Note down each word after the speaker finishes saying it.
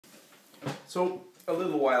So a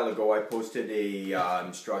little while ago I posted a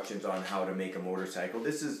instructions on how to make a motorcycle.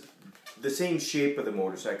 This is the same shape of the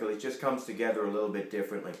motorcycle, it just comes together a little bit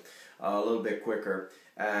differently, a little bit quicker.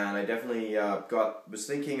 And I definitely was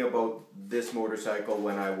thinking about this motorcycle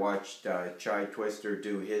when I watched Chai Twister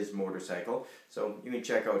do his motorcycle. So you can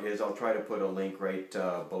check out his. I'll try to put a link right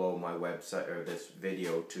below my website or this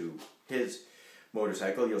video to his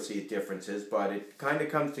motorcycle. You'll see differences, but it kind of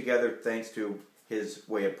comes together thanks to his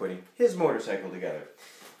way of putting his motorcycle together.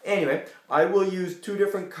 Anyway, I will use two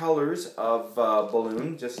different colors of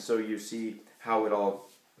balloon just so you see how it all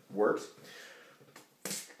works.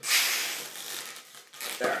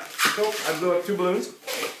 There. So I blew up two balloons.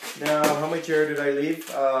 Now, how much air did I leave?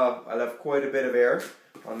 I left quite a bit of air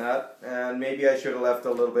on that, and maybe I should have left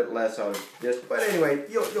a little bit less out of this. But anyway,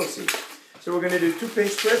 you'll see. So we're going to do two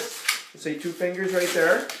pinch twists. Let's say two fingers right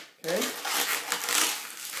there. Okay.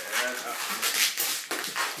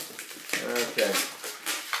 Okay.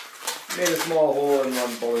 Made a small hole in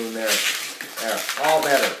one balloon there. There. All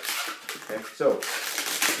better. Okay. So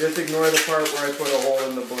just ignore the part where I put a hole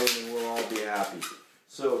in the balloon and we'll all be happy.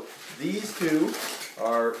 So these two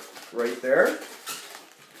are right there.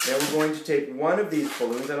 Then we're going to take one of these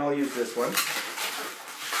balloons, and I'll use this one.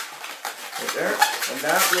 Right there. And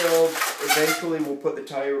that will, eventually we'll put the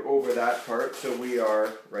tire over that part, so we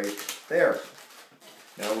are right there.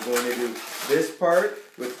 Now we're going to do this part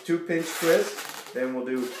with two pinch twists. Then we'll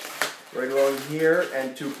do right along here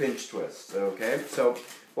and two pinch twists. Okay, so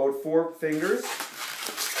about 4 fingers.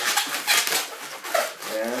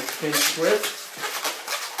 And pinch twist.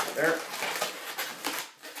 There.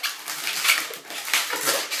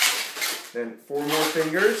 Then 4 more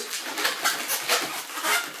fingers.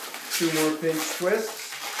 2 more pinch twists.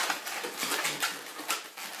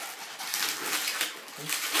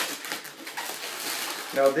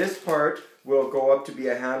 Now this part will go up to be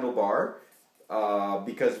a handlebar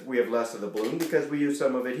because we have less of the balloon because we use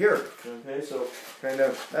some of it here. Okay, so kind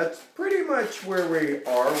of that's pretty much where we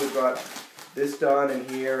are. We've got this done and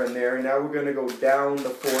here and there. Now we're going to go down the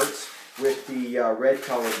forks with the red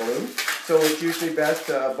color balloon. So it's usually best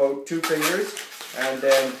about 2 fingers and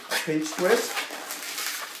then a pinch twist.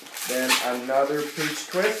 Then another pinch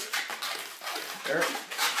twist. There.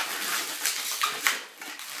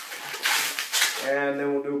 And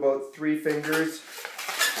then we'll do about 3 fingers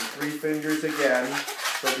and 3 fingers again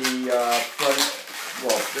for the front.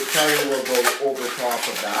 Well, the tire will go over top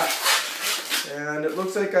of that. And it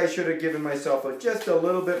looks like I should have given myself just a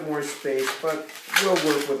little bit more space, but we'll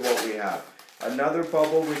work with what we have. Another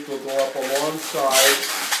bubble which will go up alongside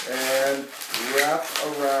and wrap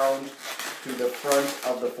around to the front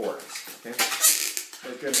of the forks. Okay?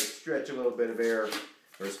 I'm going to stretch a little bit of air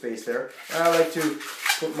or space there. I like to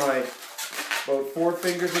put my about 4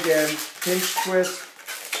 fingers again, pinch twist.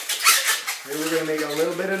 Here we're going to make a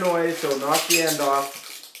little bit of noise, so knock the end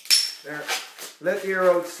off. There. Let the air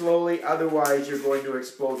out slowly, otherwise you're going to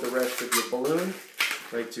explode the rest of your balloon.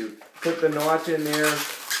 Like to put the knot in there,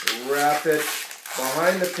 wrap it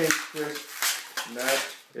behind the pinch twist, and that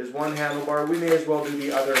is one handlebar. We may as well do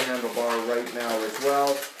the other handlebar right now as well.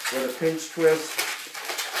 With a pinch twist,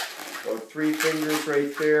 go 3 fingers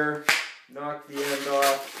right there, knock the end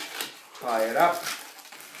off, tie it up.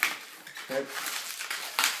 Okay.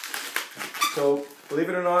 So, believe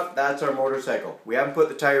it or not, that's our motorcycle. We haven't put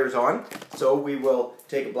the tires on, so we will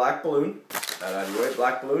take a black balloon, that out of the way,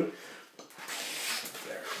 black balloon,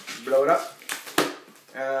 there, blow it up,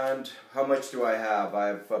 and how much do I have? I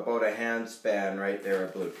have about a hand span right there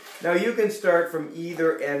of balloon. Now you can start from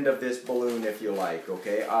either end of this balloon if you like,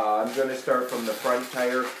 okay? I'm going to start from the front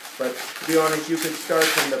tire, but to be honest, you can start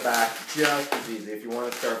from the back just as easy. If you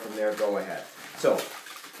want to start from there, go ahead. So,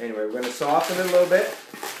 anyway, we're going to soften it a little bit.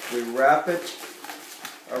 We wrap it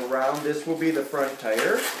around. This will be the front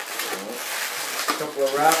tire. A couple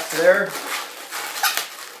of wraps there. The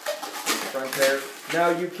front tire. Now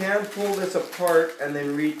you can pull this apart and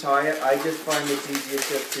then retie it. I just find it's easiest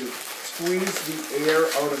just to squeeze the air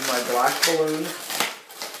out of my black balloon,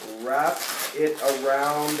 wrap it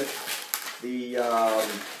around the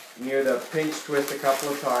near the pinch twist a couple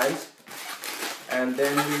of times, and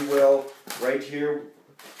then we will right here.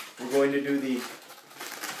 We're going to do the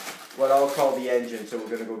what I'll call the engine. So we're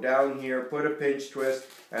going to go down here, put a pinch twist,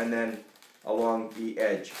 and then along the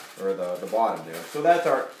edge, or the bottom there. So that's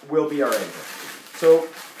will be our engine. So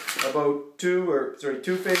about 2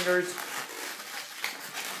 fingers,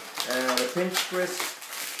 and a pinch twist.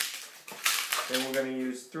 Then we're going to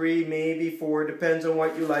use 3, maybe 4, depends on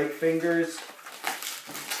what you like, fingers.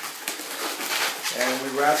 And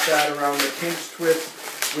we wrap that around the pinch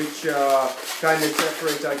twist which kind of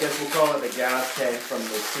separates, I guess we'll call it the gas tank from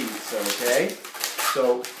the seats, okay?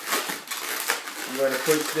 So I'm going to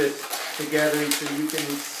push this together so you can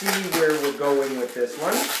see where we're going with this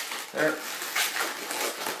one. There.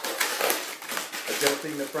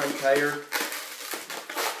 Adjusting the front tire.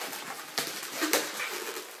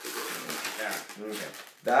 Okay.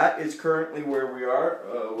 That is currently where we are.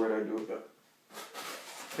 Where did I do it?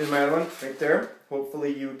 Here's my other one, right there.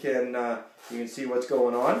 Hopefully you can see what's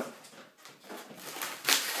going on.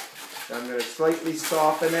 I'm going to slightly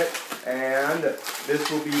soften it, and this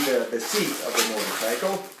will be the seat of the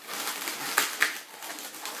motorcycle.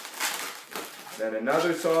 Then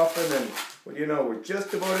another soften, and what do you know, we're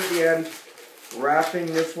just about at the end, wrapping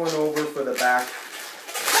this one over for the back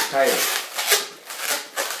tire.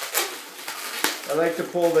 I like to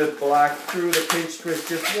pull the black through the pinch twist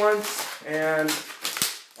just once, and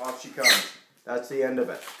off she comes. That's the end of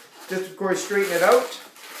it. Just, of course, straighten it out.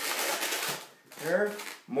 There.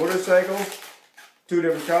 Motorcycle. 2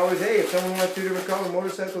 different colors. Hey, if someone wants 2 different color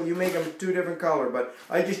motorcycle, you make them 2 different color. But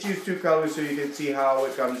I just use 2 colors so you can see how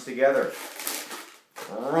it comes together.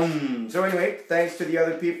 So anyway, thanks to the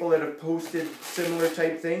other people that have posted similar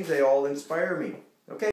type things. They all inspire me.